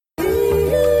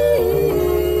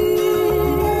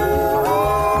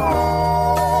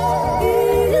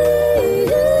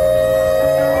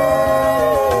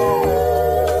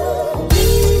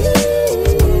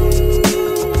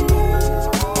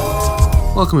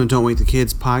Welcome to Don't Wake the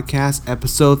Kids podcast,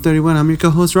 episode 31. I'm your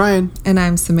co-host, Ryan. And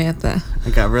I'm Samantha. I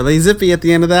got really zippy at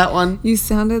the end of that one. You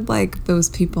sounded like those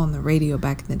people on the radio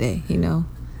back in the day, you know?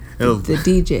 Oh. The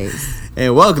DJs.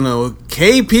 And welcome to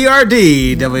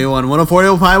KPRD, W1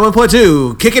 104.5,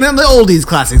 1.2, kicking in the oldies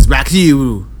classics back to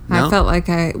you. No? I felt like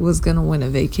I was going to win a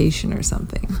vacation or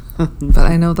something. But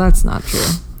I know that's not true.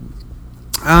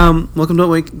 Welcome to Don't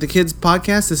Wake the Kids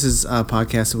podcast. This is a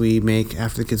podcast we make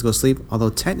after the kids go to sleep, although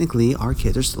technically our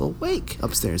kids are still awake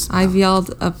upstairs. I've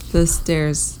yelled up the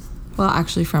stairs, well,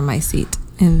 actually from my seat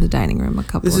in the dining room a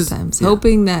couple of times,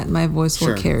 hoping that my voice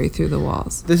will carry through the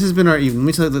walls. This has been our evening. Let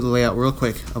me tell you the layout real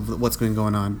quick of what's been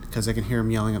going on, because I can hear them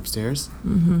yelling upstairs.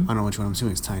 Mm-hmm. I don't know which one. I'm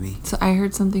assuming it's Tiny. So I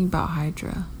heard something about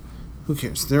Hydra. Who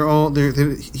cares? He doesn't want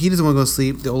to go to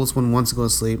sleep. The oldest one wants to go to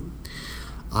sleep.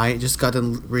 I just got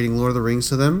done reading Lord of the Rings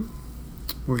to them.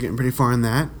 We're getting pretty far in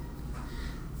that.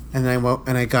 And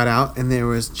then I got out, and there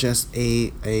was just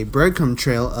a breadcrumb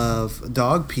trail of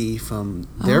dog pee from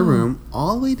their room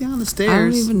all the way down the stairs. I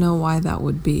don't even know why that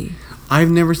would be.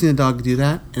 I've never seen a dog do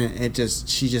that, and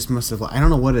she just must have. I don't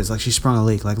know what it is. Like, she sprung a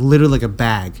leak, like literally like a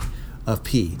bag of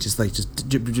pee, just like a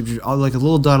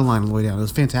little dotted line all the way down. It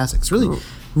was fantastic. It's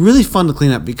really fun to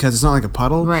clean up because it's not like a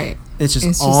puddle. Right. It's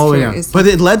just all the way down. But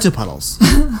it led to puddles.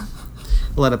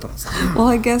 Well,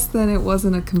 I guess then it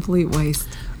wasn't a complete waste.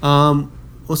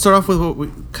 We'll start off with what we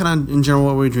kind of in general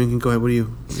what we're drinking. Go ahead. What do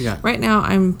you got? Right now,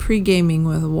 I'm pre-gaming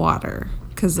with water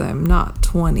because I'm not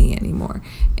 20 anymore,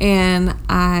 and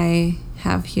I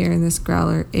have here in this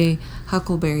growler a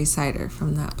Huckleberry cider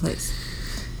from that place.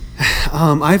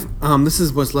 This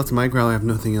is what's left of my growler. I have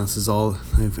nothing else.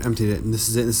 I've emptied it, and this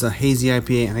is it. This is a hazy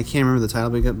IPA, and I can't remember the title,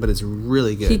 but it's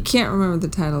really good. He can't remember the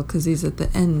title because he's at the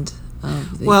end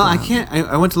of the. Well, growler. I can't.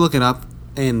 I went to look it up,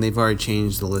 and they've already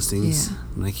changed the listings. Yeah.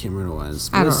 And I can't remember what it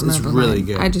was. I don't remember. It's really mine.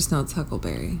 good. I just know it's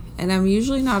Huckleberry, and I'm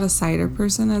usually not a cider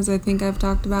person, as I think I've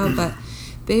talked about, but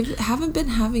they haven't been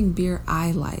having beer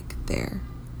I like there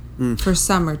for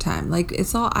summertime. Like,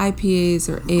 it's all IPAs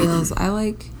or ales. I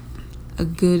like a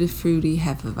good fruity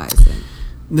Hefeweizen.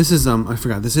 This is I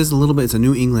forgot. This is a little bit. It's a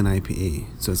New England IPA,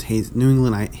 so it's New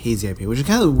England hazy IPA, which is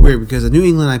kind of weird because a New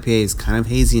England IPA is kind of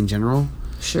hazy in general.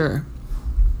 Sure.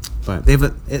 But they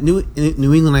have New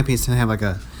England IPAs tend to have like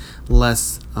a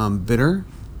less bitter.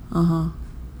 I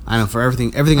know for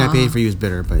everything IPA for you is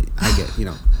bitter, but I get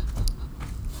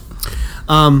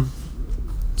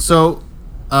So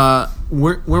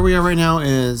where we are right now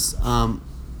is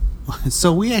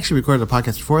so we actually recorded a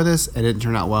podcast before this. It didn't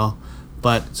turn out well,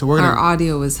 but so our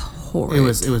audio was horrid.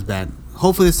 It was bad.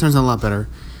 Hopefully this turns out a lot better.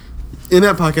 In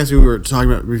that podcast, we were talking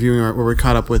about reviewing where we're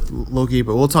caught up with Loki,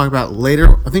 but we'll talk about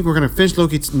later. I think we're going to finish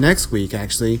Loki next week,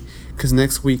 actually, because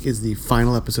next week is the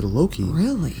final episode of Loki.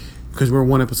 Really? Because we're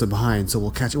one episode behind, so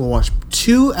we'll watch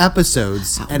 2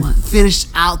 episodes and finish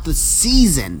out the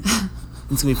season.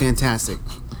 It's going to be fantastic.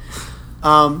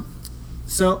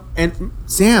 So, and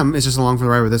Sam is just along for the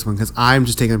ride with this one because I'm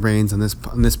just taking the brains on this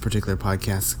particular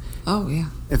podcast. Oh yeah.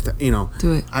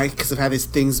 Do it. Because I've had these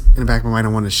things in the back of my mind I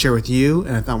wanted to share with you,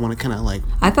 and I want to kind of like.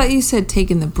 I thought you said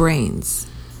taking the brains,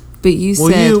 but you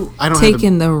said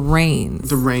taking the reins.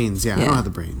 The reins, yeah. I don't have the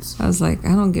brains. I was like, I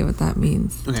don't get what that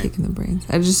means. Okay. Taking the brains.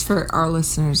 Just for our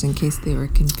listeners in case they were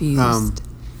confused.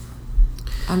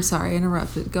 I'm sorry, I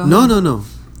interrupted. Go ahead. No.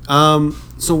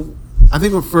 So I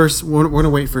think we're gonna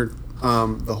wait for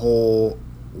the whole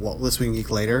This Week in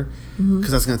Geek later,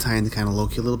 because that's going to tie into kind of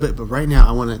Loki a little bit. But right now,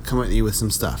 I want to come at you with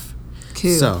some stuff.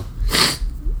 Cool. So,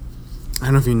 I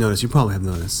don't know if you noticed. You probably have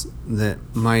noticed that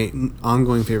my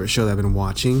ongoing favorite show that I've been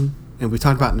watching, and we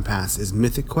talked about in the past, is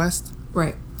Mythic Quest.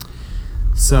 Right.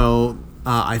 So,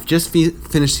 I've just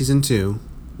finished season 2,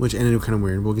 which ended kind of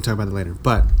weird. We can talk about it later.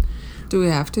 But do we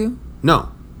have to?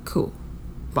 No. Cool.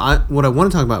 But what I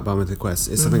want to talk about Mythic Quest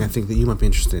is something I think that you might be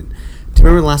interested in. Do you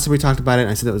remember the last time we talked about it?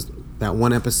 I said that was that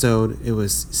one episode. It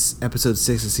was episode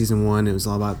 6 of season 1. It was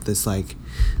all about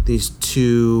these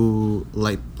 2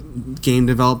 game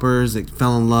developers that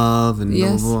fell in love and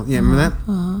blah, blah, blah. Yeah, remember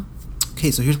that?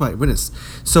 Okay, so here's what I witnessed.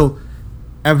 So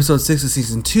episode 6 of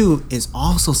season 2 is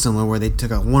also similar, where they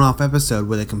took a one-off episode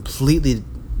where they completely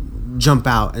jump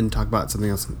out and talk about something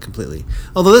else completely.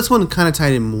 Although this one kind of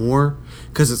tied in more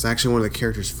because it's actually one of the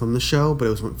characters from the show, but it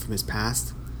was from his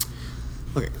past.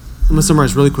 Okay. I'm going to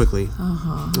summarize really quickly.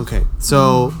 Okay,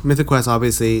 so Mythic Quest,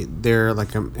 obviously, they're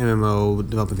like an MMO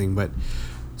development thing, but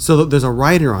so there's a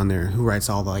writer on there who writes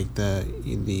all the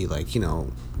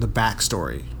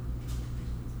backstory.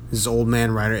 This old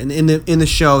man writer, and in the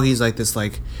show, he's like this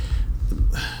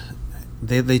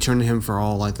they turn to him for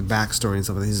all like the backstory and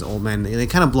stuff. Like he's an old man. They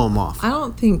kind of blow him off. I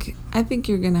think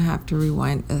you're gonna have to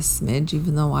rewind a smidge,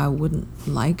 even though I wouldn't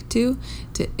like to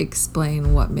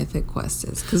explain what Mythic Quest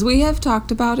is, because we have talked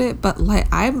about it, but like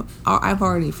I've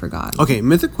already forgotten. Okay,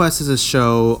 Mythic Quest is a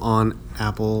show on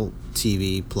Apple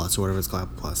TV Plus or whatever it's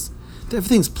called, Plus.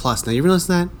 Everything's Plus now. You realize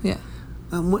that? Yeah.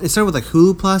 It started with like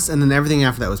Hulu Plus, and then everything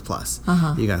after that was Plus.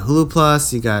 You got Hulu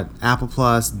Plus, you got Apple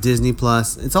Plus, Disney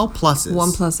Plus. It's all pluses.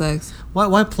 1+X.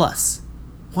 Why Plus?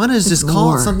 Why not just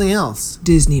call it something else?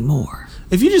 Disney More.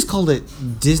 If you just called it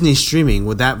Disney Streaming,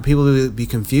 would that people be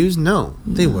confused? No,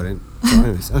 they wouldn't. So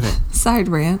anyways, okay. Side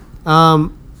rant.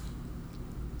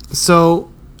 So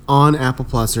on Apple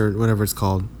Plus or whatever it's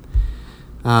called,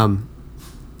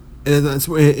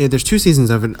 there's 2 seasons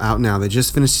of it out now. They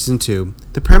just finished season 2.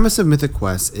 The premise of Mythic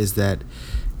Quest is that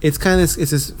it's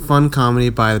this fun comedy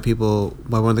by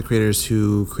one of the creators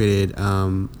who created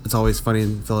It's Always Funny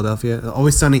in Philadelphia,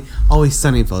 Always Sunny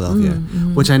in Philadelphia,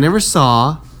 which I never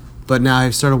saw, but now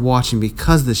I've started watching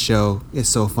because the show is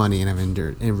so funny and I've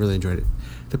really enjoyed it.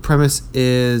 The premise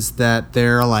is that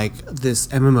they're like this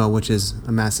MMO, which is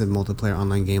a massive multiplayer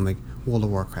online game like World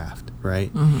of Warcraft,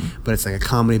 right? But it's like a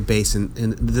comedy based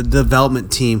in the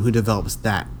development team who develops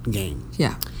that game.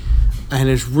 Yeah. And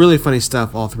there's really funny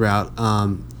stuff all throughout.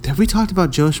 Have we talked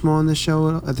about Joe Schmo on this show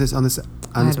on this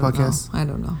podcast? I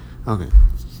don't know. Okay.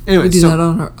 Anyway, we do that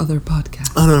on our other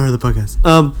podcast. On our other podcast.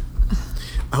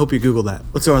 I hope you Google that.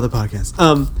 What's our other podcast?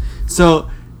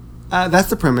 That's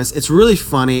the premise. It's really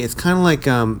funny. It's kind of like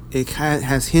it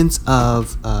has hints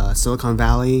of Silicon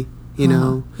Valley, you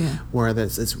know, where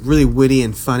it's really witty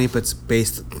and funny, but it's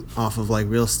based off of like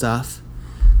real stuff.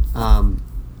 And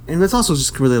it's also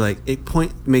just really like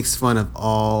makes fun of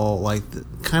all like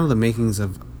kind of the makings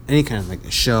of any kind of like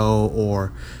a show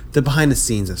or the behind the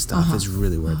scenes of stuff is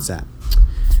really where it's at.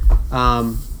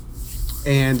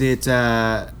 And it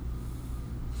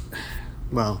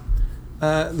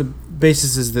the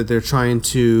basis is that they're trying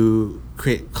to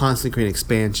constantly create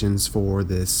expansions for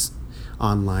this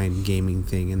online gaming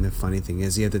thing. And the funny thing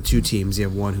is, you have the 2 teams. You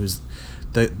have one who's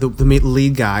the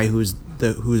lead guy, who's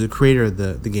the creator of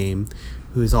the game,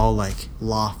 who's all like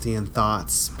lofty in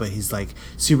thoughts, but he's like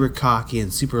super cocky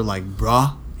and super like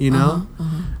bruh, you know,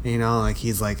 you know, like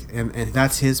he's like, and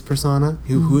that's his persona.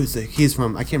 He's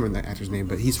from, I can't remember the actor's name,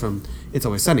 but he's from It's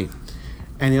Always Sunny.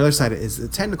 And the other side is the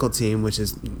technical team, which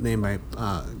is named by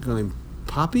a girl named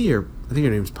Poppy, or I think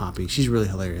her name's Poppy. She's really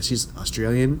hilarious. She's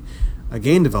Australian, a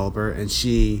game developer, and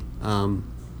she's the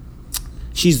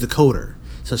coder.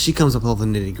 So she comes up with all the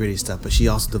nitty gritty stuff, but she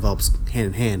also develops hand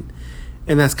in hand.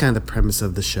 And that's kind of the premise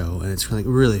of the show, and it's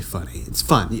really funny. It's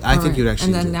fun. I think you'd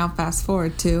actually. And then now fast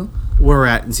forward to where we're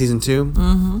at in season 2.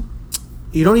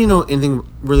 You don't even know anything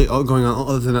really going on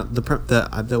other than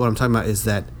what I'm talking about is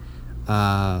that.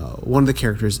 One of the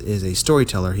characters is a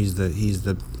storyteller. He's the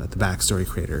backstory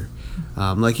creator.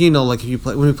 Like if you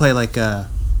play when we play like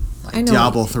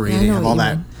Diablo 3, they have all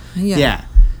that. Yeah.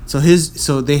 So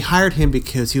they hired him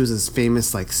because he was this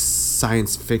famous like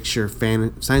science fiction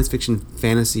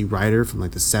fantasy writer from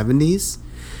like the 70s.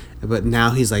 But now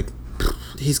he's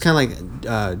kind of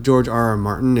like George R.R.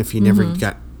 Martin if he never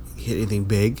got hit anything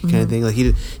big kind of thing. Like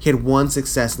he had one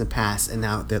success in the past, and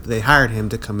now they hired him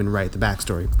to come and write the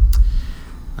backstory.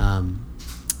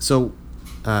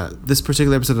 This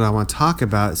particular episode that I want to talk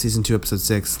about, season 2, episode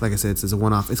 6, like I said, it's a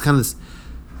one-off. It's kind of this,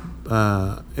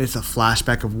 it's a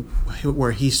flashback of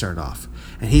where he started off.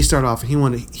 And he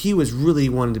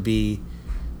wanted to be,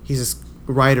 he's this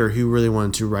writer who really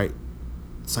wanted to write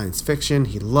science fiction.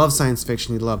 He loved science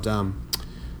fiction. He loved, you're going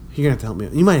to have to help me.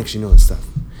 You might actually know this stuff.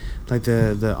 Like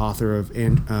the author of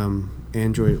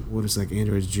Android, what is like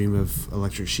Android's Dream of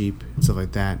Electric Sheep and stuff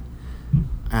like that.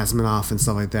 Asimov and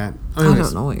stuff like that. Anyways, I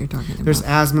don't know what you're talking about. There's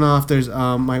Asimov. There's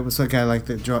what's that guy like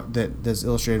that does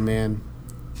Illustrated Man,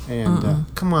 and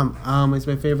come on, he's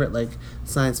my favorite like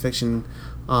science fiction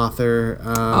author.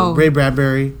 Ray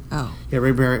Bradbury. Oh, yeah,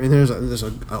 Ray Bradbury. And there's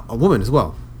a woman as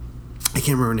well. I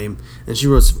can't remember her name, and she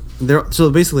wrote there. So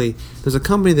basically, there's a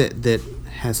company that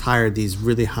has hired these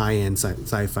really high end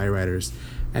sci-fi writers,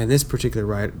 and this particular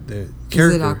writer, the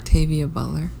character. Is it Octavia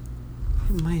Butler?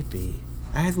 It might be.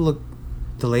 I had to look.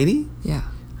 The lady? Yeah.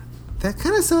 That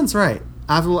kind of sounds right.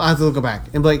 I have to go back.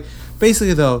 And like,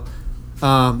 basically though,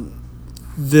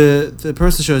 the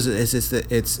person shows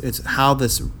it's how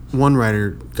this one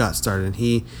writer got started. And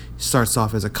he starts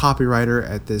off as a copywriter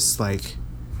at this like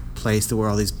place where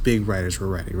all these big writers were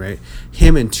writing, right?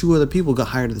 Him and 2 other people got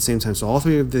hired at the same time. So all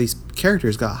 3 of these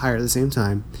characters got hired at the same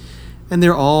time. And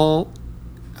they're all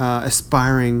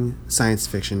aspiring science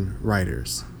fiction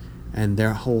writers. And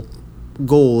their whole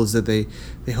goal is that they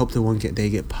hope that they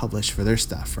get published for their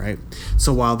stuff, right?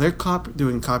 So while they're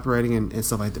doing copywriting and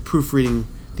stuff like that, proofreading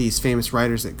these famous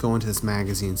writers that go into this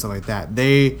magazine and stuff like that,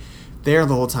 they're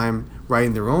the whole time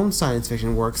writing their own science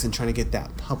fiction works and trying to get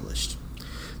that published. The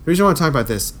reason I want to talk about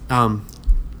this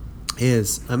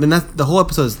is, that the whole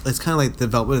episode it's kind of like the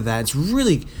development of that. It's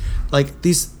really like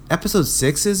these episode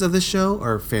 6s of the show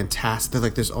are fantastic. They're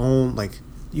like their own like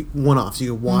one-offs.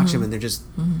 You can watch them and they're just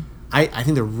I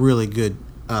think they're really good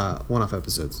one-off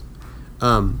episodes.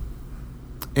 And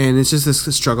it's just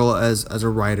this struggle as a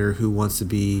writer who wants to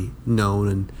be known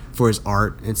and for his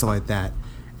art and stuff like that,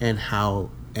 and how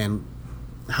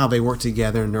they work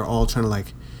together, and they're all trying to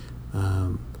like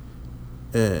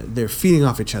they're feeding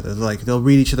off each other. Like they'll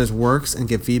read each other's works and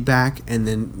give feedback, and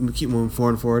then keep moving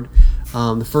forward.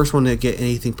 The first one to get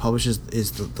anything published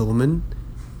is the woman,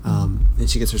 and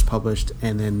she gets hers published,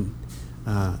 and then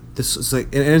this is like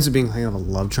it ends up being kind of a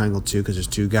love triangle too, because there's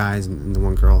 2 guys and the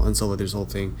 1 girl, and so like, there's a whole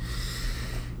thing.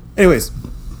 Anyways,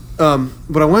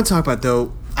 what I want to talk about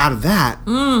though out of that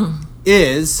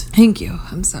is thank you.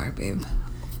 I'm sorry, babe.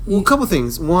 Well, a couple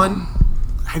things. One,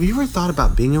 have you ever thought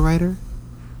about being a writer?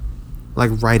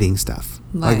 Like writing stuff.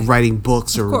 Like writing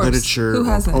books or literature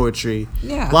or poetry.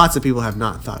 Yeah. Lots of people have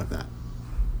not thought of that.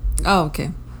 Oh,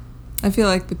 okay. I feel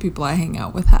like the people I hang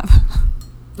out with have.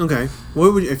 Okay.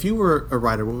 If you were a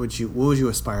writer, what would you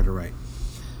aspire to write?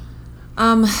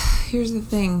 Here's the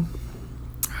thing.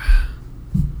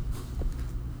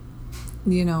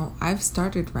 I've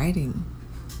started writing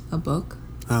a book.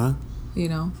 And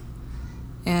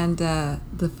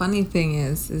the funny thing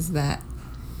is that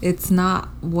it's not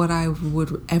what I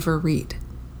would ever read.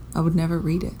 I would never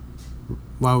read it.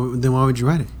 Why would you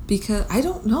write it? Because I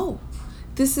don't know.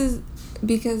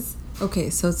 Okay,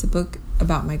 so it's a book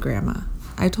about my grandma.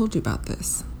 I told you about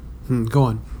this. Go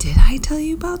on. Did I tell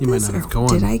you about this? You might not have. Go on.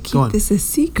 Did I keep this a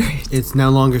secret? It's no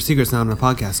longer a secret. It's not on a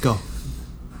podcast. Go.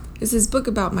 It's this book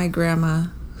about my grandma,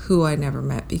 who I never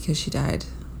met because she died,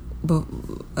 like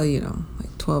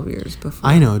 12 years before.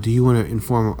 I know. Do you want to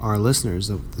inform our listeners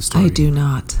of the story? I do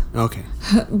not. Okay.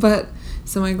 But,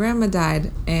 so my grandma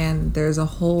died, and there's a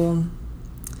whole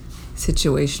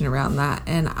situation around that.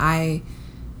 And I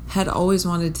had always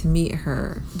wanted to meet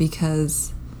her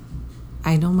because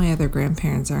I know my other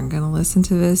grandparents aren't going to listen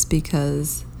to this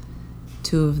because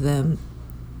 2 of them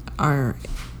are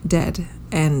dead,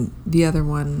 and the other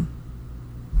one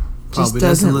just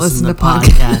doesn't listen to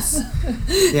podcasts.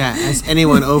 Yeah, as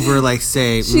anyone over like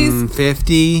say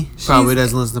 50 probably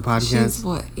doesn't listen to podcasts. She's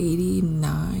what,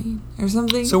 89 or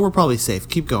something? So we're probably safe.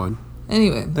 Keep going.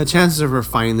 Anyway, the chances of her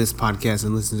finding this podcast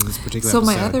and listening to this particular episode. So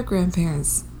my other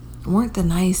grandparents weren't the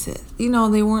nicest. They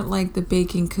weren't like the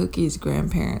baking cookies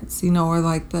grandparents, or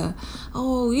like the,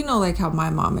 like how my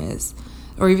mom is,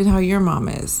 or even how your mom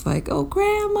is. Like, oh,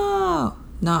 grandma.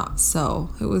 Not so.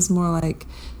 It was more like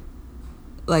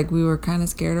we were kind of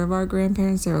scared of our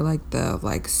grandparents. They were like the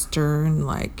stern,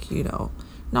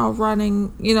 not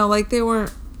running, like they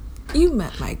weren't. You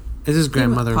met my. Is this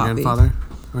grandmother and grandfather,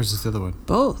 or is this the other one?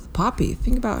 Both. Poppy.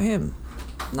 Think about him.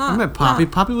 I met Poppy.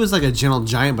 Poppy was like a gentle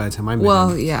giant by the time I met him.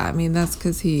 Well, yeah. I mean, that's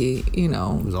because he, He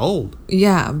was old.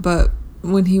 Yeah, but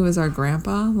when he was our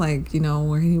grandpa,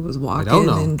 where he was walking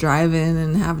and driving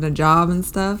and having a job and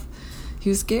stuff, he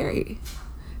was scary.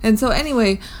 And so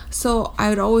anyway, I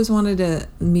had always wanted to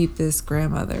meet this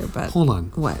grandmother, but... Hold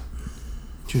on. What?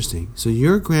 Interesting. So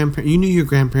you knew your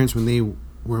grandparents when they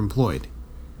were employed?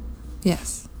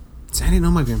 Yes. See, I didn't know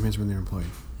my grandparents when they were employed.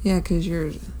 Yeah, because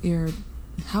you're...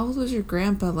 How old was your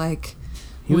grandpa?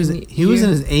 He was in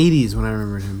his 80s when I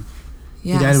remembered him.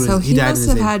 Yeah, he must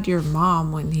have had your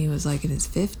mom when he was in his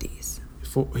 50s.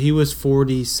 He was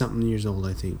 40-something years old,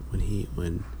 I think,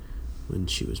 when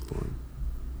she was born.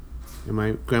 And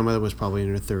my grandmother was probably in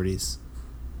her 30s.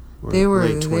 They were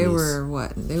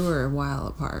what? They were a while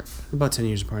apart. About 10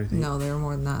 years apart, I think. No, they were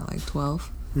more than that,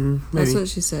 12. Maybe. That's what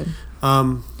she said.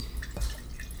 I'm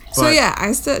seeing.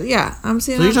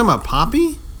 So you're talking about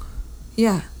Poppy?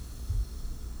 Yeah.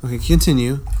 Okay,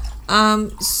 continue.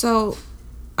 So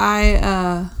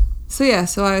I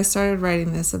started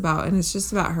writing this about, and it's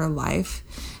just about her life,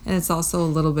 and it's also a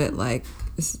little bit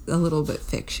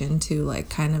fiction too,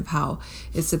 kind of how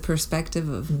it's a perspective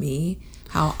of me,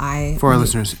 how I... For our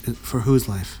listeners, for whose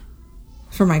life?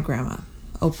 For my grandma.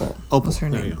 Opal was her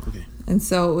name. There you go. Okay. And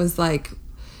so it was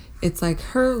it's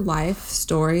her life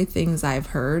story, things I've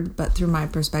heard, but through my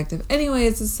perspective. Anyway,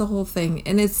 it's just the whole thing,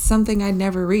 and it's something I'd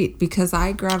never read because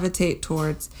I gravitate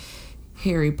towards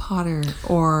Harry Potter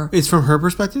or... It's from her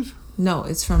perspective? No,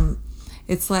 it's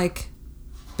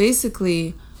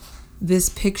basically this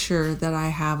picture that I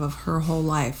have of her whole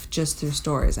life just through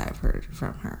stories I've heard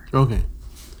from her. Okay.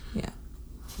 Yeah.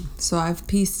 So I've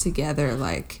pieced together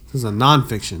like... This is a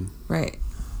nonfiction. Right.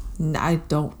 I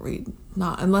don't read.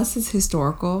 Not unless it's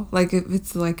historical. Like if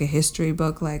it's like a history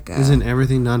book, like... Isn't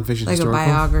everything nonfiction like historical? Like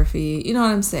a biography. You know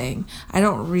what I'm saying? I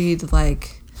don't read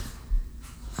like...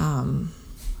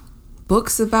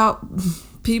 books about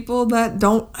people that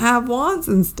don't have wands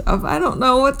and stuff. I don't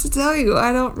know what to tell you.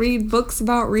 I don't read books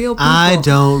about real people. I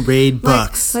don't read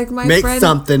books. Like my Make friend,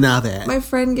 something of it. My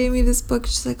friend gave me this book.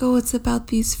 She's like, oh, it's about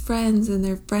these friends and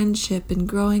their friendship and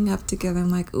growing up together.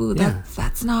 I'm like, ooh,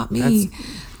 that's not me.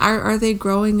 Are they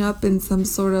growing up in some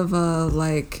sort of a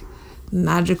like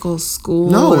magical school?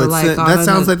 No, or like that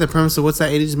sounds like the premise of what's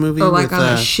that 80s movie? Or like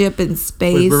on a ship in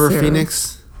space. With River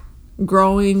Phoenix?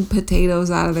 Growing potatoes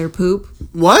out of their poop.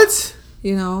 What?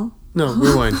 You know? No,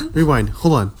 rewind.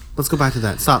 Hold on. Let's go back to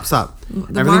that. Stop.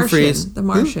 The Martian. The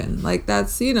Martian. Like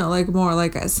that's, you know, like more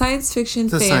like a science fiction,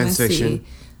 fantasy. Science fiction.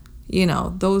 You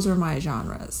know, those are my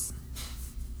genres.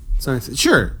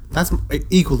 Sure. That's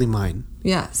equally mine.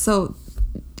 Yeah. So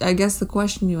I guess the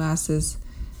question you asked is,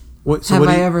 have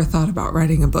I ever thought about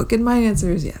writing a book? And my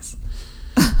answer is yes.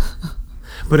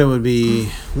 But it would be...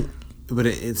 But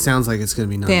it sounds like it's going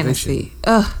to be nonfiction. Fantasy.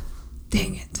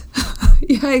 Dang it.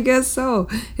 Yeah, I guess so.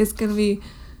 It's going to be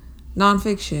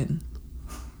nonfiction.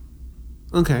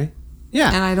 Okay.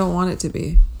 Yeah. And I don't want it to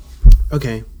be.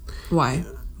 Okay. Why?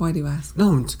 Why do you ask?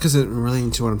 No, because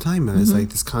relating to what I'm talking about is like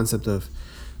this concept of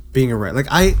being a writer. Like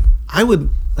I would,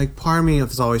 like part of me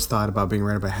has always thought about being a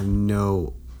writer, but I have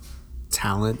no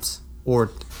talent or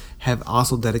have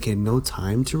also dedicated no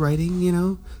time to writing, you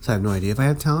know? So I have no idea if I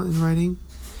have talent in writing.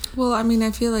 Well, I mean,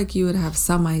 I feel like you would have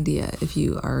some idea if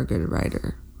you are a good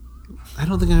writer. I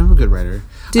don't think I'm a good writer.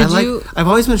 I've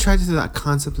always been attracted to that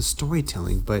concept of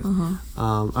storytelling, but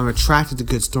I'm attracted to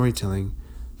good storytelling.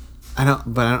 I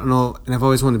don't know, and I've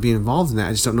always wanted to be involved in that.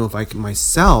 I just don't know if I can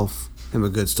myself am a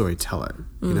good storyteller,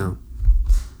 you know?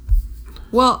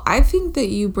 Well, I think that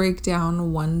you break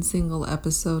down one single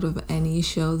episode of any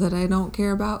show that I don't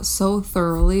care about so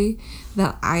thoroughly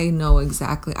that I know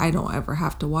exactly. I don't ever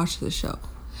have to watch the show.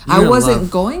 I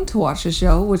wasn't going to watch the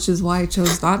show, which is why I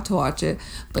chose not to watch it.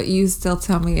 But you still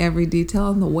tell me every detail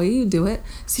and the way you do it.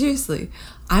 Seriously,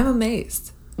 I'm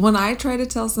amazed. When I try to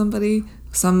tell somebody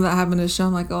something that happened in a show,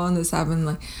 I'm like, oh, and this happened.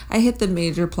 Like, I hit the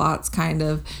major plots, kind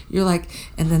of. You're like,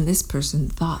 and then this person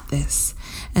thought this.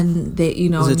 And they, you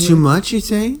know. Is it too much, you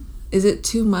say? Is it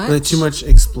too much? Like too much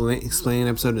explaining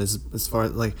episode as far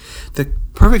as like the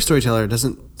perfect storyteller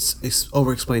doesn't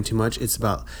over explain too much. It's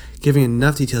about giving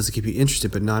enough details to keep you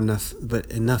interested, but not enough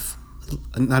that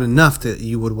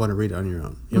you would want to read it on your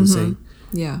own. You know what I'm saying?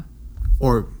 Yeah.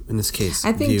 Or in this case,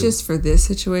 I think just for this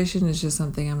situation, it's just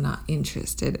something I'm not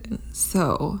interested in.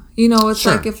 So, you know, it's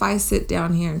like if I sit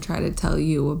down here and try to tell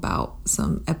you about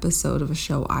some episode of a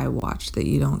show I watched that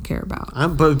you don't care about.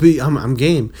 I'm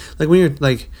game. Like when you're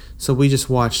like, so we just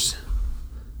watched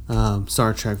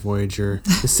Star Trek Voyager,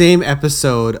 the same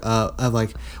episode of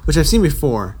like, which I've seen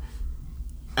before.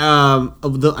 I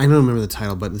don't remember the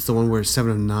title, but it's the one where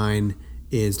 7 of 9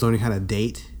 is learning how to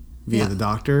date via the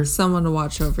doctor. Someone to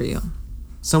watch over you.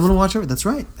 Someone to watch over. That's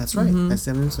right. That's 7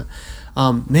 episodes.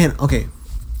 Man, okay.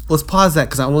 Let's pause that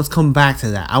because let's come back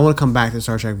to that. I want to come back to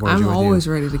Star Trek Voyager. I'm always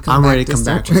ready to come back to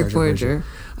Star Trek Voyager.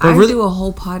 I do a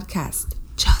whole podcast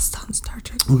just on Star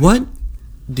Trek Voyager. What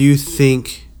do you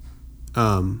think?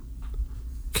 Can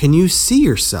you see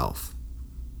yourself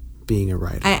being a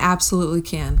writer? I absolutely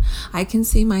can. I can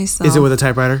see myself. Is it with a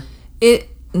typewriter?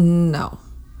 No,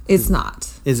 it's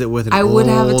not. Is it with an I would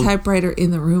have a typewriter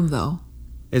in the room though.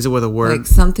 Is it with a Word? Like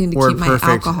something to keep my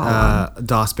alcohol on.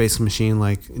 DOS-based machine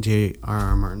like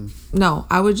J.R.R. Martin? No,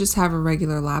 I would just have a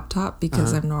regular laptop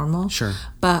because I'm normal. Sure.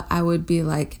 But I would be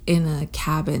like in a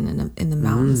cabin in the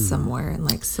mountains somewhere and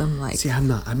like some like See, I'm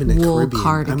in the wool Caribbean.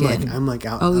 cardigan. I'm like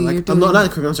out. Oh, like, you're doing... I'm not in the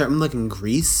Caribbean. I'm sorry. I'm like in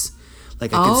Greece.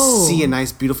 Like I could see a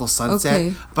nice, beautiful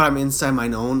sunset, but I'm inside my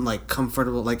own, like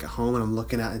comfortable, like home, and I'm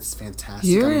looking at it. It's fantastic.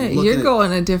 You're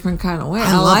going a different kind of way.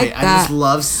 I love like it. that. I just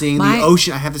love seeing the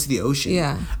ocean. I have to see the ocean.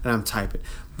 Yeah. And I'm typing.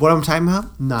 What I'm typing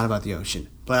about, not about the ocean,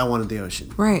 but I wanted the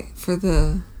ocean. Right for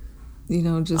the,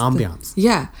 just ambiance.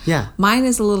 Yeah. Mine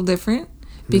is a little different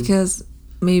because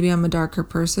maybe I'm a darker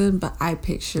person, but I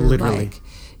picture literally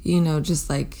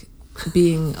just like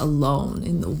being alone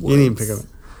in the woods. You didn't pick up.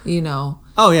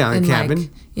 Oh yeah, a cabin. Like,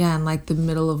 in like the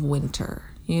middle of winter,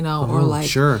 or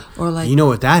like or like you know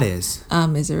what that is?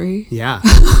 Misery. Yeah,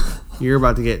 you're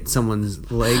about to get someone's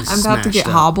legs. I'm about to get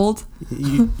hobbled.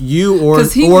 You are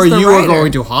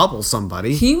going to hobble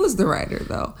somebody. He was the writer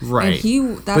though, right?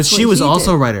 And but she was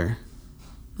also a writer.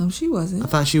 No, she wasn't. I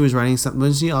thought she was writing something.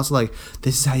 Wasn't she also like,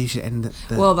 this is how you should end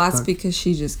the well, that's book? because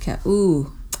she just kept,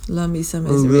 love me some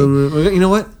Misery. You know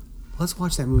what? Let's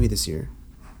watch that movie this year.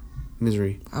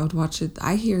 Misery. I would watch it.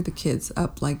 I hear the kids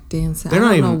up like dancing. They're I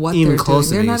not don't know even what even they're close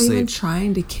doing. to They're being not even asleep.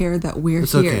 trying to care that we're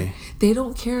It's here. okay. They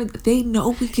don't care. They know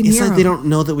we can It's hear like they them. don't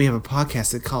know that we have a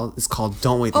podcast it's called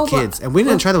Don't Wake the Oh, but- Kids. And we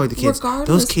didn't try to wake the kids. regardless-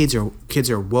 Those kids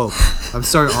are woke. I'm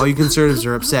sorry, all you conservatives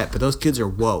are upset, but those kids are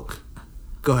woke.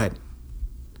 Go ahead.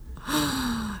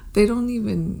 They don't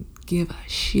even give a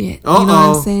shit. Uh-oh. You know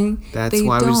what I'm saying? That's They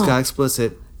why we just don't. got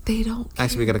explicit. They don't care.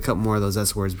 Actually, we got a couple more of those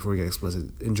S words before we get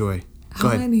explicit. Enjoy. Go How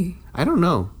ahead. many? I don't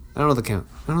know. I don't know the count.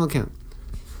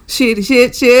 Shit.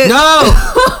 No!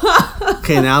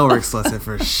 Okay, now we're explicit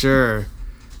for sure.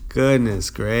 Goodness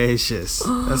gracious.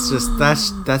 That's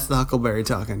the Huckleberry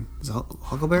talking. Is it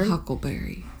Huckleberry?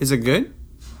 Huckleberry. Is it good?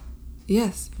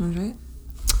 Yes. You want to try it?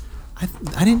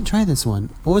 I didn't try this one.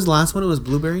 What was the last one? It was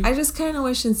blueberry? I just kind of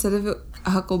wish instead of a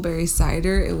Huckleberry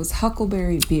cider, it was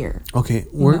Huckleberry beer. Okay,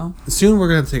 soon we're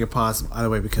gonna have to take a pause, by the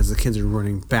way, because the kids are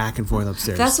running back and forth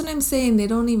upstairs. That's what I'm saying. They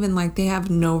don't even they have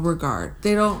no regard.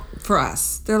 They don't for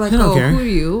us. They're like, They don't care. who are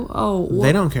you? Oh,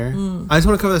 They don't care. I just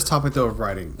want to cover this topic though of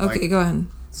writing. Okay, go ahead.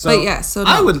 So But yeah, so no.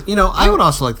 I would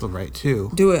also like to write too,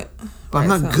 do it. but I'm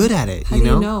not good at it. How you do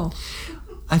know? you know?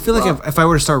 I feel like if I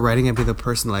were to start writing, I'd be the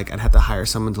person I'd have to hire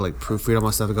someone to proofread all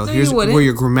my stuff and go, No, here's you wouldn't. where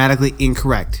you're grammatically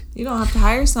incorrect. You don't have to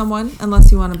hire someone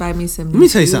unless you want to buy me some. Let me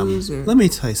tell you something. Let me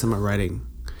tell you something about writing.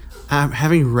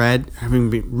 Having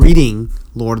been reading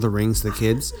Lord of the Rings to the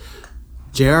kids,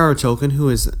 J.R.R. Tolkien,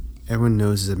 who everyone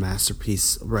knows is a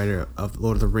masterpiece writer of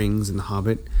Lord of the Rings and The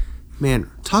Hobbit, man,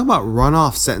 talk about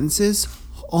run-off sentences.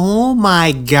 Oh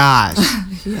my gosh.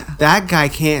 Yeah. That guy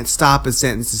can't stop a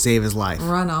sentence to save his life.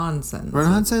 Run-on sentence.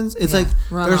 Run-on sentence? It's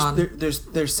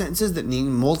there's sentences that need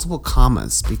multiple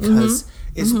commas because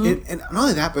and not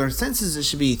only that, but there are sentences that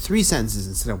should be 3 sentences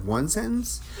instead of 1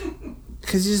 sentence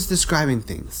because you're just describing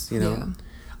things, you know.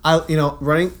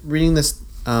 Yeah. Reading this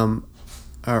reading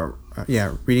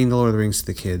The Lord of the Rings to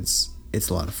the kids, it's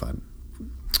a lot of fun.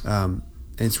 And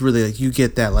it's really you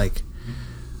get that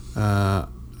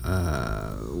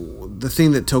the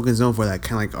thing that Tolkien's known for, that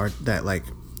kind of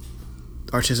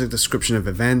artistic description of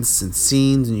events and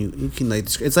scenes, and you can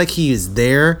it's like he is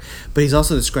there, but he's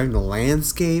also describing the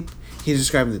landscape. He's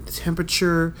describing the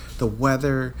temperature, the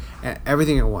weather,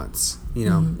 everything at once. You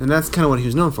know, and that's kind of what he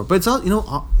was known for. But it's all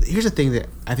here's the thing that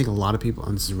I think a lot of people,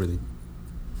 and this is really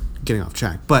getting off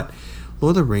track, but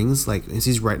Lord of the Rings, as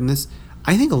he's writing this,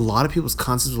 I think a lot of people's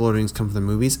concepts of Lord of the Rings come from the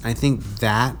movies. I think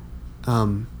that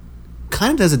kind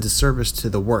of does a disservice to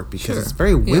the work because it's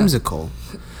very whimsical.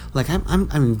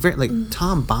 I'm very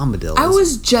Tom Bombadil. I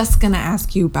was just gonna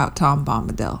ask you about Tom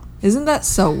Bombadil. Isn't that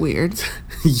so weird?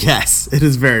 Yes, it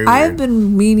is very weird. I have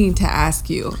been meaning to ask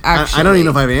you. Actually, I don't even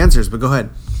know if I have answers, but go ahead.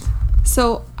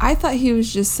 So I thought he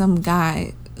was just some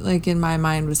guy, in my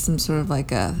mind, with some sort of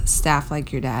a staff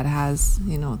like your dad has,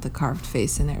 with the carved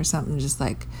face in it or something, just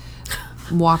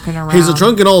walking around. He's a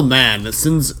drunken old man that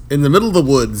sits in the middle of the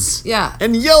woods. Yeah.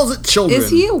 And yells at children.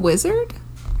 Is he a wizard?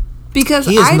 Because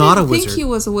he is I not didn't a think wizard. he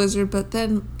was a wizard, but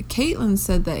then Caitlin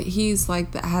said that he's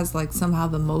that has somehow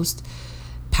the most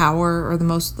power, or the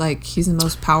most he's the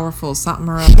most powerful something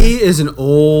or other. He is an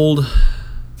old,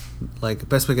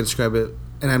 best way I can describe it,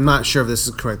 and I'm not sure if this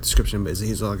is the correct description, but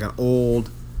he's an old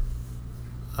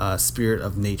spirit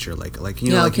of nature,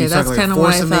 okay, that's kind of force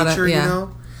what I of thought. nature, Yeah,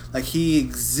 he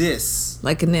exists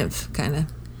like a nymph, kind of.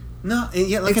 No,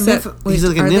 yeah, like Except, a nymph. wait, He's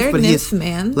like a are nymph, there but nymph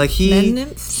men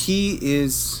nymphs? He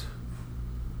is,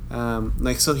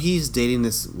 so he's dating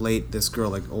this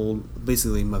girl, old,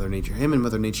 basically Mother Nature. Him and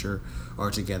Mother Nature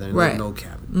are together in an old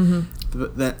cabin.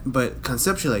 But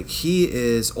conceptually, he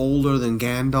is older than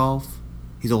Gandalf.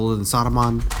 He's older than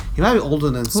Saruman. He might be older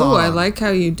than Sauron. Oh, I like how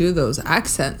you do those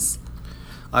accents.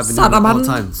 I've been doing it all the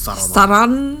time.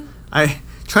 Saruman. I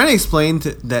trying to explain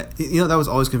that that was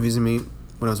always confusing me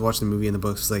when I was watching the movie and the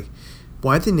books. It's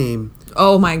why'd they name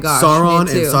Oh my gosh, Sauron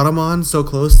me too. and Saruman so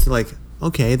close to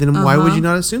okay, then why would you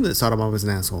not assume that Saruman was an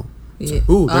asshole? Yeah.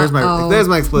 Ooh, there's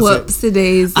my explicit. Whoopsie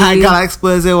daisy. I got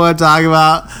explicit what I'm talking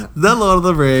about. The Lord of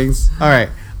the Rings. All right.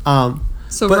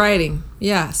 So writing,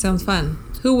 yeah, sounds fun.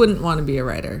 Who wouldn't want to be a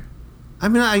writer? I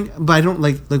mean, but I don't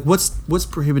what's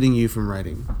prohibiting you from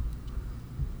writing?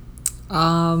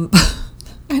 I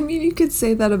mean, you could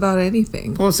say that about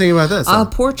anything. What I'm saying about this?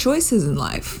 Poor choices in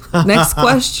life. Next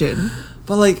question.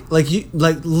 But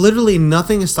literally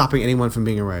nothing is stopping anyone from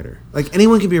being a writer.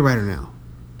 Anyone can be a writer now.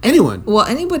 Anyone. Well,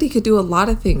 anybody could do a lot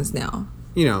of things now.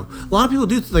 A lot of people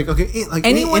do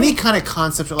any kind of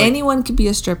concept. Anyone could be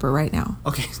a stripper right now.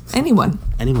 Okay. Anyone.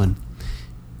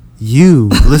 you,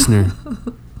 listener,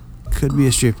 could be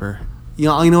a stripper. You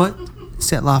know what?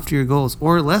 Set loftier goals,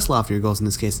 or less loftier goals in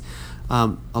this case.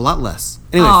 A lot less.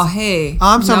 Anyways, oh, hey.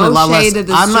 I'm saying no a lot less. shade to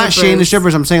the I'm not shaming the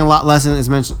strippers. strippers. I'm saying a lot less as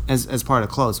mentioned as part of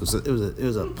clothes. It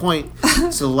was a point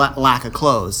to lack of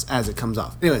clothes as it comes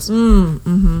off. Anyways,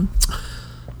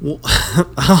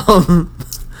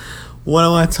 what I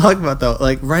want to talk about though,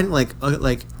 like writing,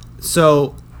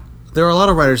 so there are a lot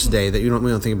of writers today that we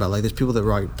don't think about. Like there's people that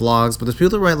write blogs, but there's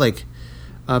people that write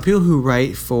people who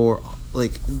write for.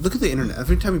 Like, look at the internet.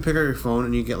 Every time you pick up your phone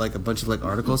and you get like a bunch of like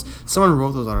articles, someone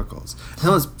wrote those articles.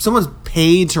 Someone's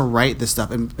paid to write this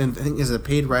stuff. And I think as a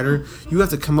paid writer, you have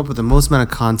to come up with the most amount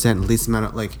of content, least amount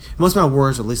of most amount of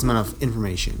words, or least amount of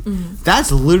information. Mm-hmm.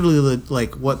 That's literally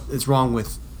like what is wrong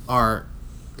with our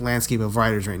landscape of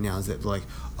writers right now. Is that like,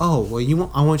 oh well,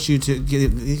 I want you to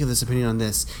give this opinion on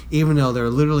this, even though they're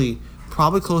literally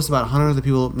probably close to about 100 other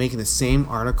people making the same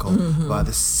article about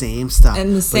the same stuff.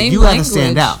 And the same but you language. Have to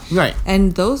stand out. Right.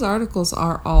 And those articles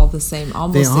are all the same,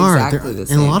 almost exactly the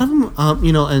same. And a lot of them,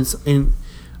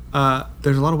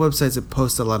 there's a lot of websites that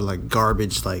post a lot of like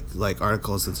garbage, like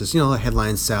articles that just, the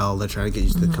headlines sell. They're trying to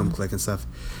get you to come click and stuff.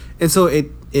 And so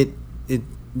it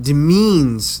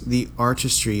demeans the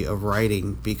artistry of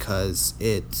writing because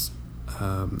it's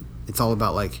all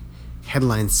about like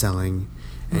headline selling.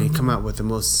 And you come out with the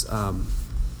most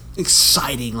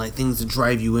exciting like things to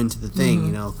drive you into the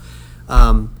thing,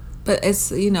 But it's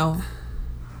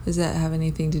does that have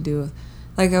anything to do with?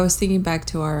 Like I was thinking back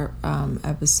to our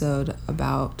episode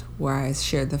about where I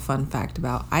shared the fun fact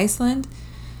about Iceland.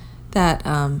 That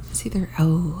it's either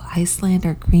Iceland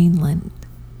or Greenland.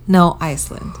 No,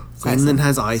 Iceland. Greenland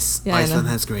has ice. Yeah, Iceland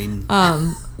has green.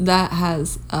 That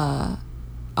has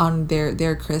on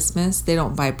their Christmas, they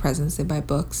don't buy presents, they buy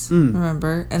books.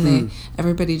 Remember? And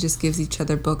everybody just gives each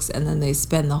other books, and then they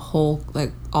spend the whole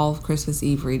all of Christmas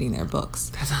Eve reading their books.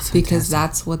 That sounds fantastic. Because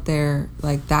that's what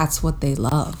that's what they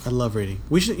love. I love reading.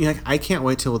 We should. I can't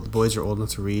wait till the boys are old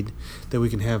enough to read, that we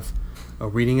can have a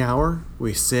reading hour.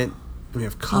 We sit, and we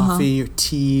have coffee or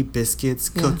tea, biscuits,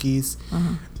 cookies.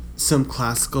 Some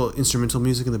classical instrumental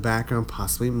music in the background,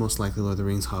 possibly, most likely Lord of the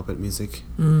Rings, Hobbit music,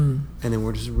 and then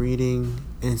we're just reading,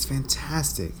 and it's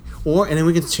fantastic. And then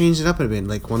we can change it up a bit.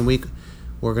 Like 1 week,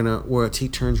 we'll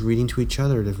take turns reading to each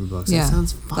other different books. Yeah, that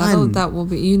sounds fun. That will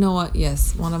be. You know what?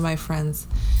 Yes, one of my friends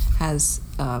has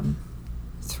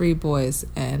 3 boys,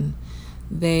 and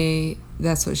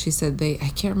that's what she said.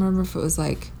 I can't remember if it was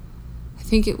I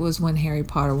think it was when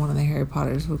one of the Harry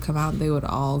Potters would come out, they would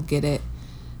all get it.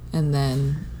 And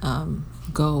then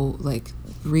go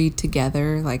read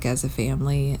together as a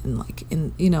family and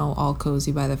all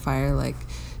cozy by the fire,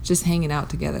 just hanging out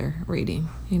together reading.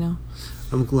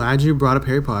 I'm glad you brought up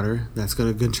Harry Potter. That's got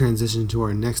a good transition to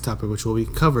our next topic, which will be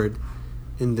covered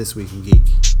in This Week in Geek.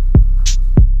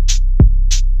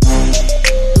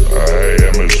 I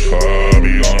am as far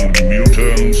beyond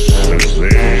mutants as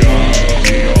they are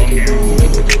beyond you.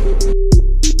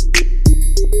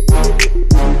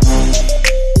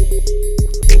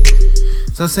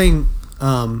 So I was saying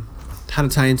how to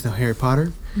tie into the Harry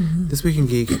Potter. This Week in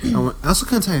Geek. I also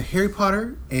kind of tie Harry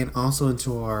Potter and also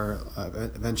into our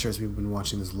adventures we've been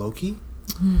watching this Loki.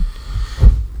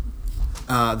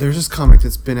 There's this comic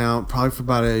that's been out probably for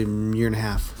about a year and a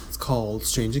half. It's called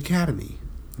Strange Academy.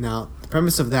 Now, the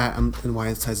premise of that and why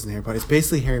it ties into Harry Potter, it's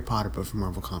basically Harry Potter but for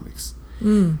Marvel Comics.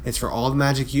 It's for all the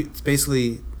magic. It's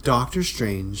basically Doctor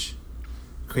Strange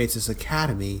creates this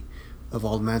academy of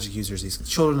all the magic users, these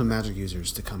children of magic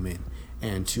users, to come in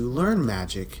and to learn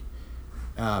magic,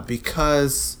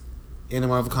 because in the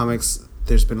Marvel Comics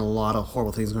there's been a lot of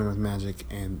horrible things going on with magic,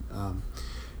 and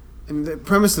the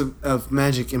premise of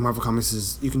magic in Marvel Comics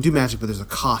is you can do magic but there's a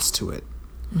cost to it.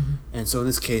 And so in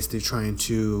this case they're trying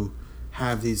to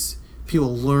have these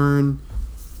people learn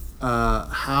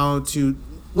how to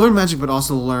learn magic, but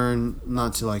also learn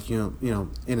not to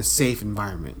in a safe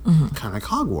environment, kind of like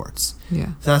Hogwarts.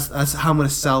 Yeah. So that's how I'm going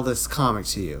to sell this comic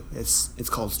to you. It's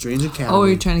called Strange Academy. Oh, are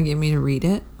you trying to get me to read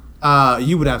it?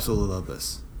 You would absolutely love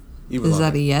this. Is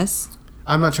that a yes?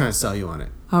 I'm not trying to sell you on it.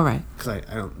 All right. Because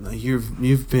I don't know.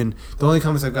 You've been, the only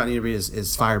comics I've gotten you to read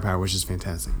is Firepower, which is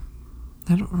fantastic.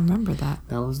 I don't remember that.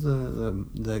 That was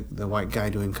the white guy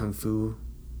doing kung fu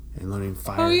and learning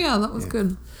fire. Oh yeah, that was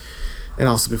good. And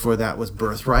also before that was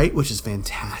Birthright, which is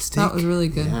fantastic. That was really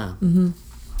good. Yeah.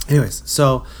 Anyways,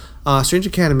 so Strange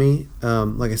Academy,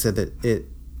 like I said, that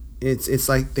it's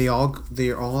like they're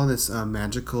all on this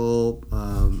magical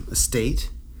estate,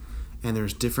 and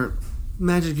there's different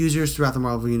magic users throughout the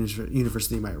Marvel universe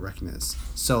that you might recognize.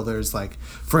 So there's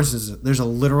for instance, there's a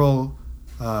literal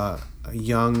a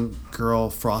young girl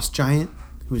frost giant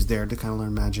who's there to kind of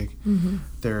learn magic.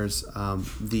 There's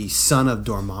the son of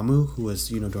Dormammu, who was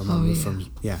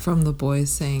Dormammu from The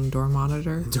Boys saying door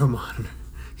monitor. Door monitor.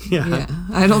 Yeah.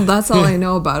 I don't. That's all I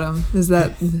know about him is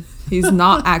that he's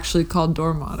not actually called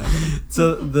door monitor.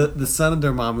 So the son of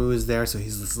Dormammu is there. So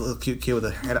he's this little cute kid with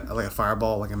a head like a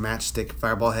fireball, like a matchstick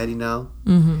fireball head.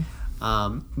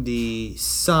 The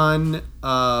son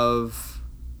of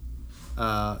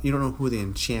you don't know who the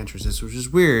Enchantress is, which is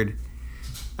weird.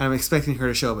 I'm expecting her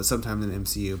to show up at some time in the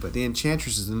MCU, but the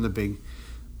Enchantress is in the big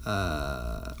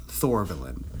Thor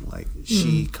villain. Like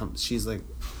she's like,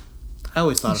 I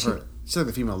always thought of her. She's like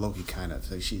the female Loki kind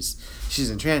of. Like she's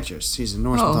Enchantress. She's a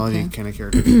Norse mythology kind of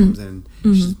character who comes in.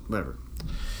 She's whatever.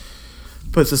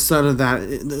 But it's the son of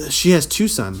that. She has two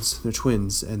sons. They're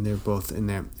twins, and they're both in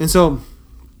there. And so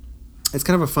it's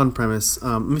kind of a fun premise.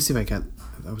 Let me see if I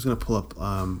was gonna pull up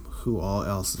who all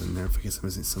else is in there. I guess I'm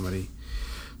missing somebody.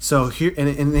 So here,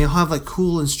 and they all have like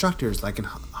cool instructors, like in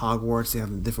Hogwarts, they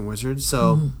have different wizards.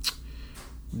 So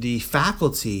the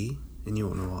faculty, and you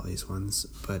won't know all these ones,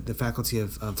 but the faculty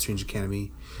of Strange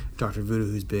Academy, Dr.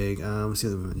 Voodoo, who's big. Let's see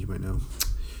the other ones you might know.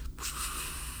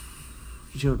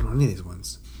 You don't know any of these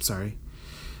ones. Sorry.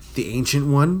 The ancient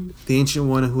one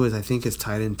who is, I think, is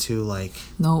tied into like.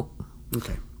 Nope.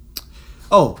 Okay.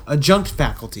 Oh, adjunct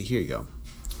faculty. Here you go.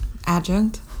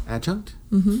 Adjunct.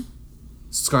 Mm-hmm.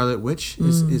 Scarlet Witch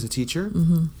is a teacher.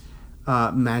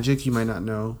 Magic, you might not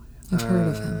know. I've heard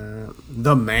of him.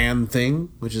 The Man-Thing,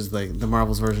 which is like the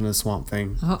Marvel's version of Swamp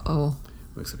Thing. Uh-oh.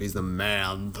 Except he's the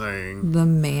Man-Thing. The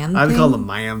Man-Thing? I'd call him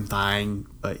Man-Thing,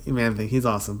 but Man-Thing, he's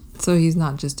awesome. So he's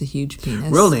not just a huge penis.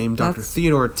 Real name, Dr.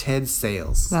 Theodore Ted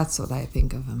Sales. That's what I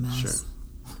think of him as. Sure.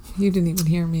 You didn't even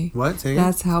hear me. What? Say again?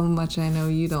 That's how much I know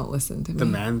you don't listen to me. The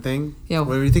Man-Thing? Yeah.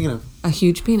 What are you thinking of? A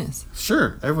huge penis.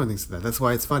 Sure, everyone thinks of that. That's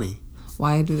why it's funny.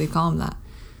 Why do they call him that?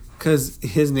 Because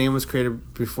his name was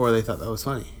created before they thought that was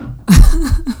funny.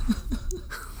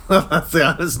 Well, that's the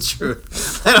honest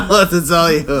truth. I don't know what to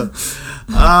tell you.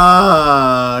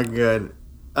 Good.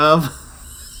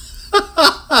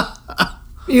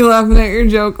 You laughing at your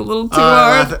joke a little too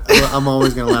hard. I'm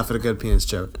always gonna laugh at a good penis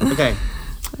joke. Okay.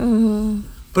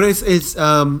 But it's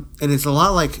and it's a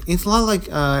lot like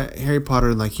Harry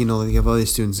Potter, like you have all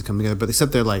these students that come together, but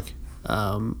except they're like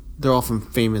they're all from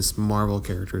famous Marvel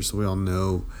characters, so we all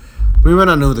know. We might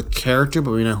not know the character, but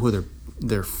we know who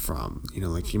they're from.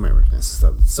 Like you might recognize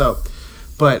stuff. So,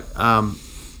 but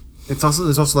there's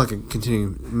also like a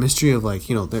continuing mystery of like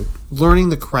they're learning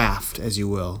the craft, as you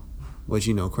will, which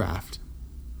craft.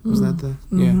 Wasn't that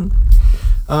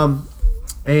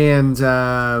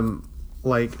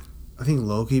like I think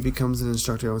Loki becomes an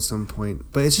instructor at some point,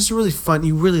 but it's just really fun.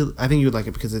 I think you would like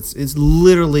it because it's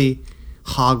literally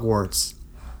Hogwarts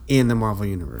in the Marvel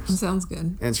universe. That sounds good.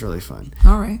 And it's really fun.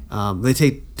 All right. They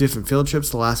take different field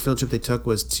trips. The last field trip they took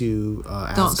was to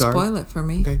Asgard. Don't spoil it for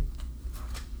me. Okay.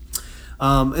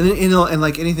 And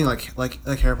like anything like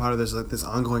Harry Potter, there's like this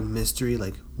ongoing mystery.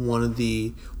 Like one of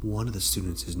the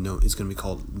students is going to be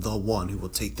called the one who will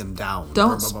take them down.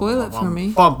 Don't spoil it for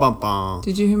me.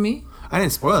 Did you hear me? I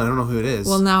didn't spoil it. I don't know who it is.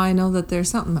 Well, now I know that there's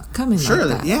something coming like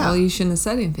that. Yeah. Well, you shouldn't have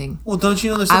said anything. Well, don't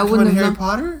you know there's something coming in Harry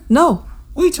Potter? No.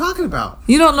 What are you talking about?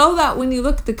 You don't know that when you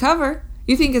look at the cover.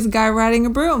 You think it's a guy riding a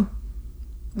broom.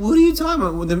 What are you talking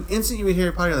about? When the instant you read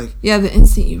Harry Potter, you're like... Yeah, the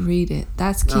instant you read it.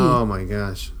 That's key. Oh, my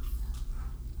gosh.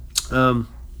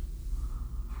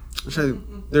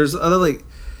 There's other, like...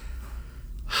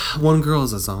 One girl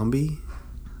is a zombie.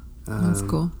 That's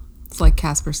cool. It's like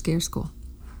Casper Scare School.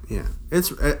 Yeah.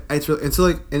 It's really... It's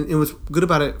like... And what's good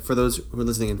about it, for those who are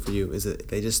listening and for you, is that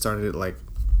they just started it, like...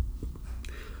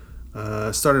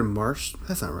 started in March.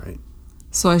 That's not right.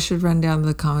 So I should run down to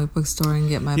the comic book store and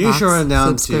get my you box should run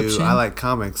down subscription. to I Like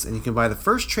Comics, and you can buy the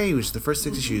first trade, which is the first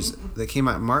 6 issues that came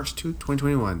out in March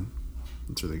 2021.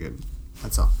 It's really good.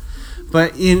 That's all.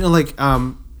 But yeah,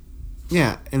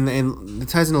 and it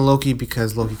ties into Loki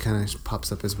because Loki kind of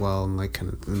pops up as well, and like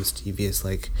kind of mischievous.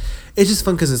 Like it's just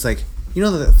fun because it's like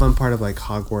the fun part of like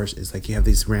Hogwarts is like you have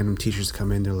these random teachers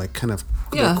come in. They're like kind of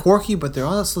they're quirky, but they're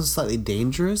also slightly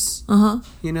dangerous. Yeah.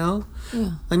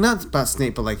 Like not about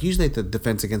Snape, but like usually the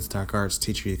Defense Against Dark Arts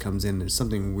teacher who comes in, there's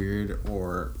something weird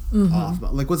or off.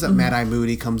 Like what's that? Mad Eye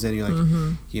Moody comes in. You're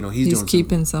like, he's doing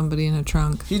keeping somebody in a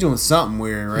trunk. He's doing something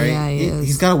weird, right? Yeah, he is.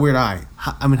 He's got a weird eye.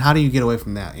 How do you get away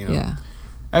from that? Yeah.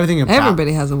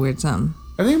 Everybody has a weird something.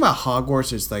 Everything about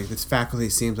Hogwarts is like this faculty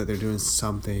seems like they're doing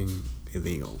something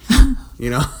illegal.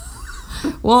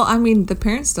 Well, I mean, the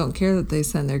parents don't care that they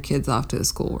send their kids off to a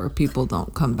school where people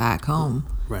don't come back home.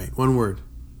 Right. One word.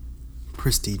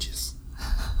 Prestigious.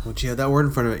 Once you have that word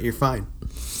in front of it, you're fine.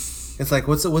 It's like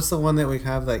what's the one that we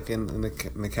have like in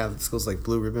the Catholic schools, like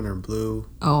blue ribbon or blue?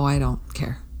 Oh, I don't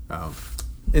care. Oh,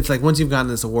 it's like once you've gotten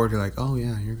this award, you're like, oh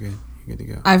yeah, you're good. You're good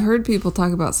to go. I've heard people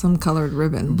talk about some colored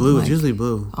ribbon. Blue like, is usually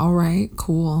blue. All right,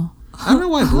 cool. I don't know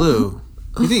why blue.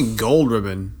 You think gold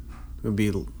ribbon would be,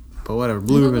 but whatever.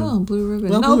 Blue ribbon. No, blue ribbon.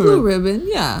 Well, no, blue blue ribbon.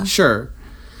 Yeah. Sure.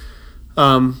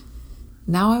 Now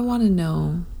I want to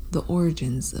know the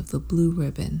origins of the blue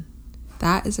ribbon.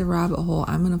 That is a rabbit hole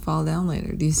I'm going to fall down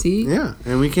later. Do you see? Yeah,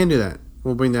 and we can do that.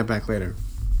 We'll bring that back later.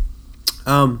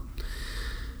 And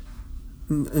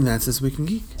that's This Week in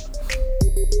Geek.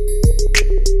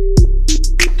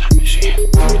 Time machine.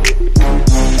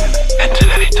 Enter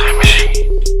any time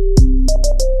machine.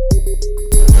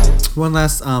 One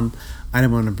last item I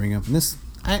want to bring up, and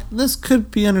this could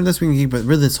be under This Week in Geek, but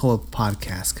really this whole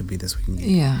podcast could be This Week in Geek.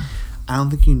 Yeah. I don't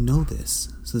think you know this,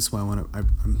 so this is why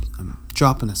I'm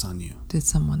dropping this on you. Did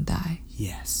someone die?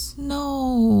 Yes.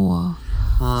 No.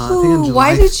 I think on July-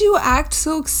 Why did you act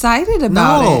so excited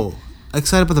about it?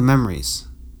 Excited about the memories.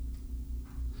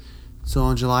 So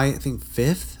on July, I think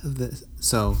 5th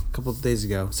so a couple of days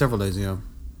ago, several days ago,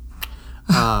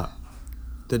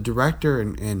 the director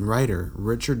and writer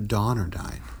Richard Donner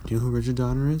died. Do you know who Richard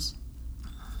Donner is?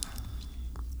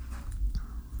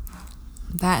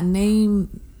 That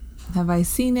name, have I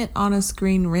seen it on a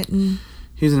screen written?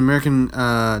 He's an American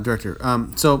director.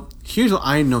 So here's what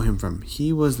I know him from.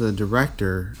 He was the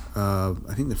director of,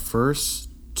 I think, the first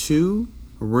 2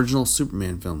 original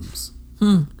Superman films.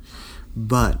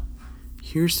 But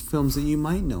here's films that you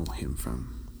might know him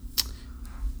from.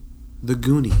 The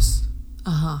Goonies.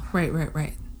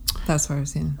 Right. That's what I've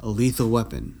seen. A Lethal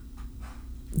Weapon.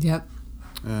 Yep.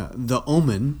 The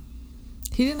Omen.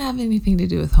 He didn't have anything to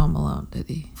do with Home Alone, did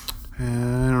he? I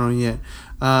don't know yet.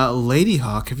 Lady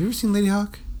Hawk. Have you ever seen Lady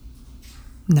Hawk?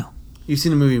 No. You've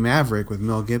seen the movie Maverick with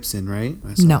Mel Gibson, right?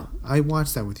 No. I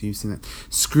watched that with you. You've seen that.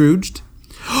 Scrooged.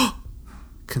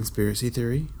 Conspiracy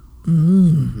Theory.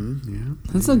 Yeah.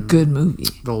 That's a good movie.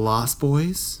 The Lost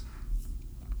Boys.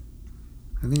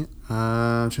 I think.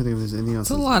 I'm trying to think if there's anything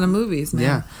else. It's a lot of movies, man.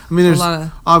 Yeah. I mean, there's a lot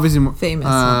of obviously more famous,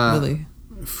 really.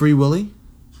 Free Willy.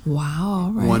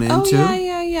 Wow. Right. 1 and 2.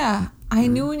 Yeah. I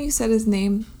knew when you said his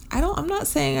name. I'm not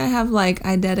saying I have like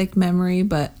eidetic memory,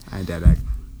 but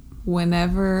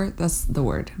whenever, that's the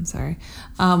word, I'm sorry.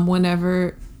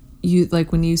 Whenever you,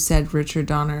 like when you said Richard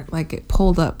Donner, like it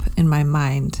pulled up in my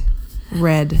mind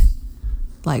red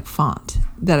like font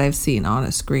that I've seen on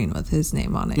a screen with his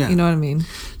name on it. Yeah. You know what I mean?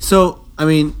 So, I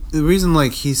mean, the reason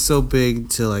like he's so big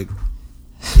to like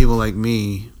people like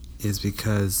me is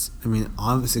because, I mean,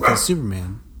 obviously because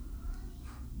Superman.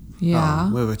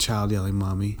 Yeah. We have a child yelling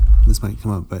 "mommy." This might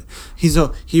come up, but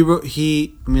I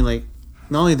mean, like,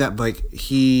 not only that, but like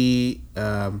he,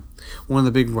 one of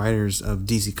the big writers of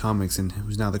DC Comics and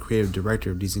who's now the creative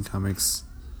director of DC Comics,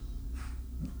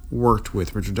 worked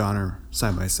with Richard Donner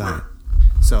side by side.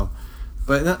 So,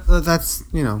 but that's,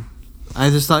 you know,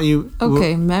 I just thought you.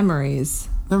 Okay, memories.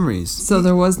 So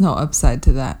there was no upside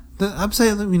to that. the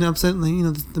upside, you know,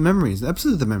 the memories, the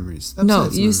episode of the memories. No,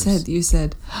 you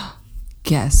said.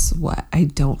 Guess what? I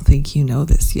don't think you know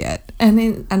this yet. I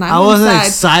wasn't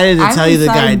excited to tell you the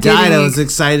guy died. I was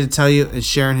excited to tell you and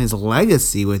sharing his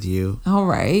legacy with you. All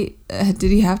right. Did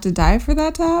he have to die for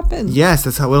that to happen? Yes,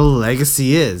 that's what a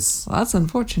legacy is. Well, that's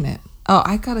unfortunate. Oh,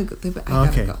 I gotta go.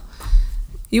 Go.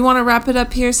 You want to wrap it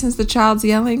up here since the child's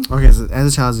yelling? Okay, so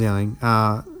as the child's yelling,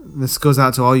 this goes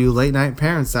out to all you late night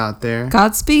parents out there.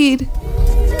 Godspeed.